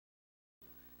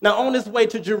Now, on his way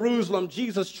to Jerusalem,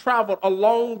 Jesus traveled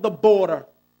along the border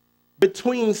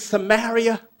between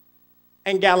Samaria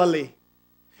and Galilee.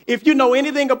 If you know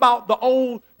anything about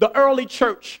the early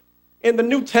church in the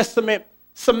New Testament,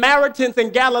 Samaritans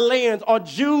and Galileans, or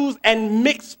Jews and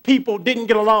mixed people, didn't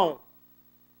get along.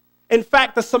 In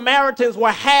fact, the Samaritans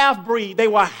were half-breed. They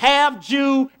were half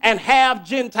Jew and half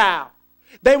Gentile.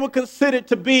 They were considered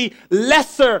to be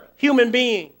lesser human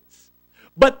beings.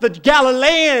 But the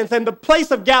Galileans and the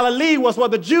place of Galilee was where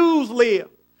the Jews lived.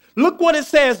 Look what it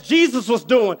says Jesus was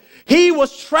doing. He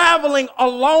was traveling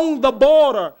along the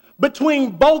border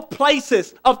between both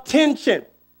places of tension.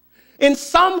 In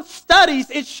some studies,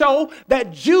 it showed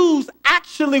that Jews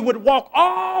actually would walk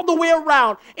all the way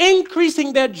around,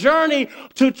 increasing their journey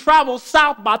to travel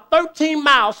south by 13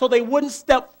 miles so they wouldn't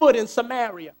step foot in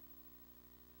Samaria.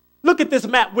 Look at this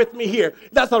map with me here.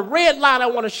 There's a red line I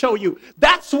want to show you.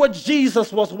 That's where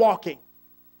Jesus was walking.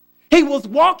 He was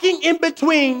walking in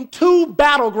between two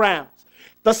battlegrounds.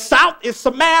 The south is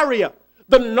Samaria.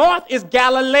 The north is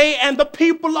Galilee and the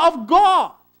people of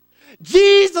God.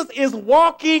 Jesus is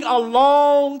walking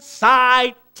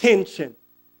alongside tension.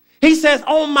 He says,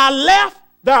 on my left,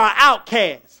 there are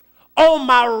outcasts. On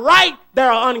my right, there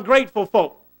are ungrateful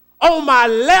folk. On my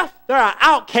left, there are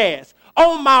outcasts.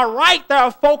 On my right, there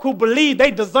are folk who believe they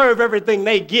deserve everything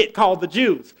they get, called the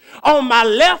Jews. On my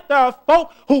left, there are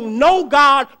folk who know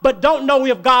God, but don't know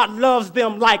if God loves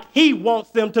them like he wants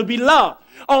them to be loved.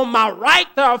 On my right,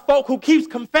 there are folk who keeps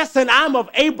confessing, I'm of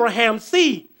Abraham's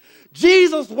seed.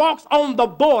 Jesus walks on the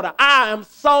border. I am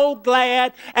so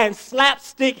glad and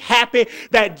slapstick happy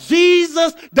that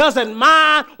Jesus doesn't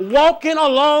mind walking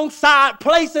alongside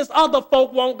places other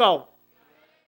folk won't go.